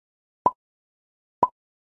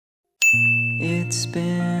It's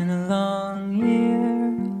been a long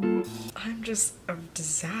year. I'm just a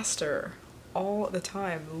disaster all the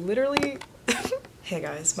time, literally. Hey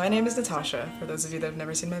guys, my name is Natasha. For those of you that have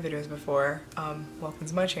never seen my videos before, welcome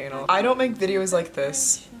to my channel. I don't make videos like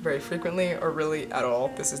this very frequently or really at all.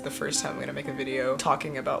 This is the first time I'm gonna make a video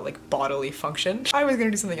talking about like bodily function. I was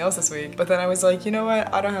gonna do something else this week, but then I was like, you know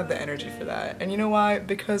what? I don't have the energy for that. And you know why?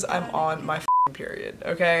 Because I'm on my period,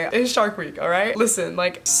 okay? It's Shark Week, alright? Listen,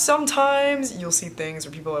 like, sometimes you'll see things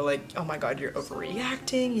where people are like, oh my god, you're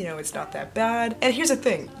overreacting, you know, it's not that bad. And here's the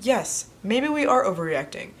thing, yes, maybe we are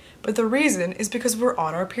overreacting, but the reason is because we're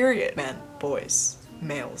on our period. Man, boys,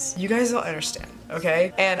 males, you guys don't understand,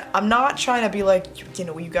 okay? And I'm not trying to be like, you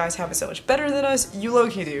know, you guys have it so much better than us. You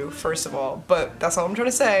low-key do, first of all, but that's all I'm trying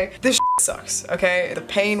to say. This sucks, okay? The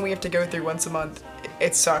pain we have to go through once a month,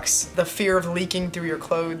 it sucks. The fear of leaking through your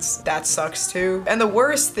clothes, that sucks too. And the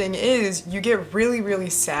worst thing is you get really, really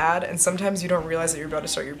sad, and sometimes you don't realize that you're about to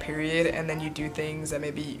start your period, and then you do things that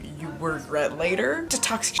maybe you regret later. Just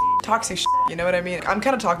toxic shit, you know what I mean? I'm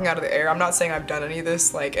kind of talking out of the air. I'm not saying I've done any of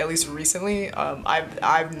this, like, at least recently.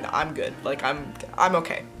 I'm good. Like, I'm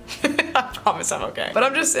okay. I promise I'm okay. But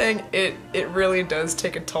I'm just saying it really does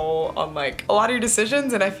take a toll on like a lot of your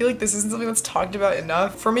decisions, and I feel like this isn't something that's talked about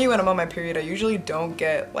enough. For me, when I'm on my period, I usually don't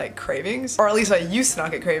get like cravings, or at least I used to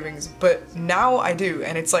not get cravings, but now I do,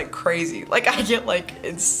 and it's like crazy. Like I get like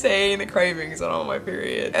insane cravings when I'm on my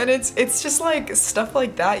period. And it's just like stuff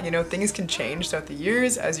like that, you know, things can change throughout the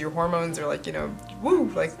years as your hormones are like, you know, woo,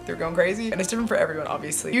 like they're going crazy. And it's different for everyone,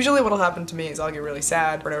 obviously. Usually what'll happen to me is I'll get really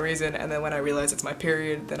sad for no reason, and then when I realize it's my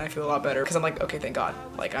period, then I feel a lot better because I'm like, okay, thank God,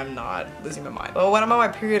 like I'm not losing my mind. But when I'm on my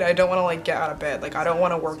period, I don't want to like get out of bed. Like I don't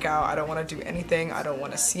want to work out, I don't want to do anything, I don't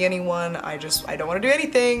want to see anyone, I don't want to do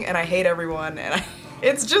anything, and I hate everyone, and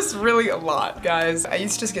it's just really a lot, guys. I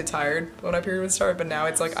used to just get tired when my period would start, but now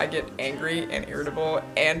it's like I get angry and irritable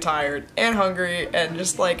and tired and hungry and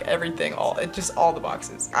just like everything, all the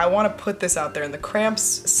boxes. I want to put this out there, and the cramps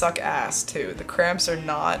suck ass too. The cramps are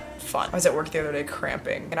not fun. I was at work the other day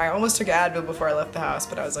cramping, and I almost took Advil before I left the house,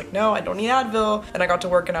 but I was like, no, I don't need Advil. And I got to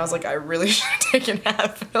work and I was like, I really should have taken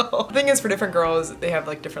Advil. The thing is, for different girls, they have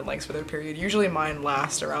like different lengths for their period. Usually mine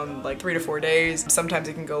last around like 3 to 4 days. Sometimes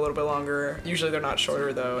it can go a little bit longer. Usually they're not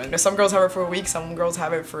shorter though. And some girls have it for a week, some girls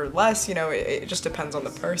have it for less, you know, it just depends on the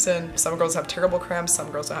person. Some girls have terrible cramps,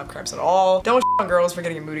 some girls don't have cramps at all. Don't on girls for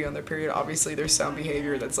getting moody on their period. Obviously there's some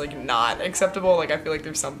behavior that's like not acceptable. Like I feel like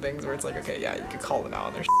there's some things where it's like, okay, yeah, you could call them out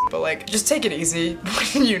on their but like just take it easy,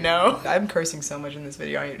 you know? I'm cursing so much in this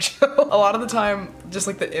video, I need to chill. A lot of the time, just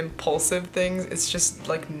like the impulsive things, it's just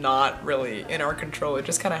like not really in our control. It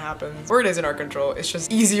just kind of happens. Or it is in our control. It's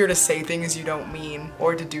just easier to say things you don't mean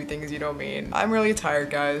or to do things you don't mean. I'm really tired,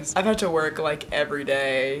 guys. I've had to work like every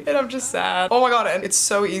day and I'm just sad. Oh my god, and it's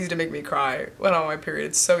so easy to make me cry when I'm on my period.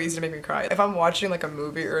 It's so easy to make me cry. If I'm watching like a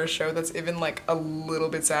movie or a show that's even like a little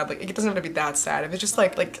bit sad, like it doesn't have to be that sad. If it's just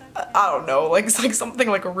like I don't know, like it's like something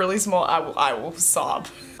like really small, I will sob.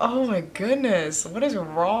 Oh my goodness, what is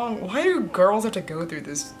wrong? Why do girls have to go through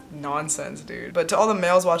this nonsense, dude? But to all the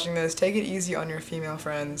males watching this, take it easy on your female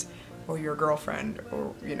friends or your girlfriend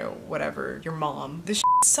or, you know, whatever, your mom. This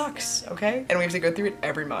sucks, okay? And we have to go through it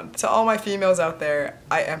every month. To all my females out there,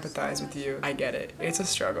 I empathize with you. I get it. It's a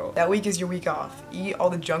struggle. That week is your week off. Eat all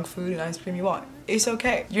the junk food and ice cream you want. It's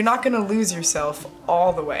okay. You're not gonna lose yourself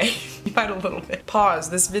all the way. You might a little bit. Pause.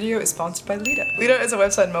 This video is sponsored by Lita. Lita is a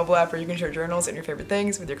website and mobile app where you can share journals and your favorite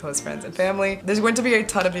things with your close friends and family. There's going to be a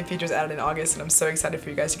ton of new features added in August, and I'm so excited for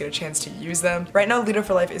you guys to get a chance to use them. Right now, Lita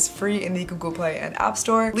for Life is free in the Google Play and App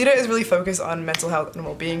Store. Lita is really focused on mental health and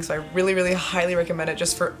well-being, so I really, really highly recommend it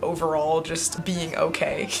just for overall just being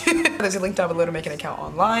okay. There's a link down below to make an account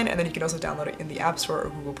online, and then you can also download it in the App Store or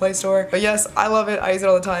Google Play Store. But yes, I love it. I use it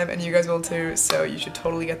all the time, and you guys will too, so you should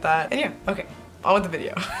totally get that. And yeah, okay, on with the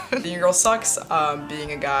video. Being a girl sucks.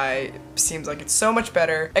 Being a guy seems like it's so much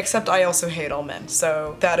better, except I also hate all men.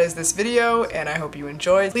 So that is this video, and I hope you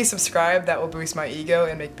enjoyed. Please subscribe. That will boost my ego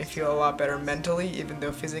and make me feel a lot better mentally, even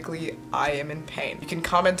though physically I am in pain. You can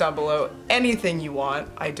comment down below anything you want.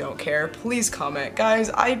 I don't care. Please comment. Guys,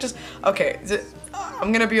 okay,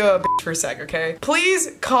 I'm gonna be a bitch for a sec, okay?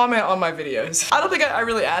 Please comment on my videos. I don't think I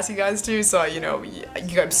really ask you guys to, so you know,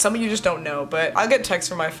 you guys, some of you just don't know, but I'll get texts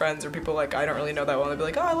from my friends or people like I don't really know that well, and they'll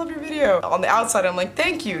be like, oh, I love your video. On the outside, I'm like,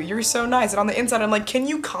 thank you, you're so nice. And on the inside, I'm like, can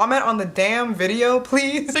you comment on the damn video,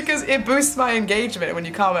 please? Because it boosts my engagement when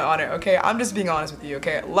you comment on it, okay? I'm just being honest with you,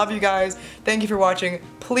 okay? Love you guys. Thank you for watching.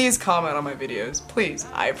 Please comment on my videos, please.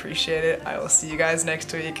 I appreciate it. I will see you guys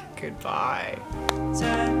next week. Goodbye.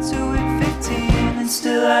 Tattoo at 15 and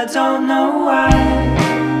still I don't know why.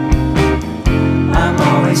 I'm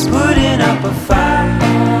always putting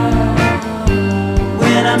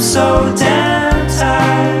so down.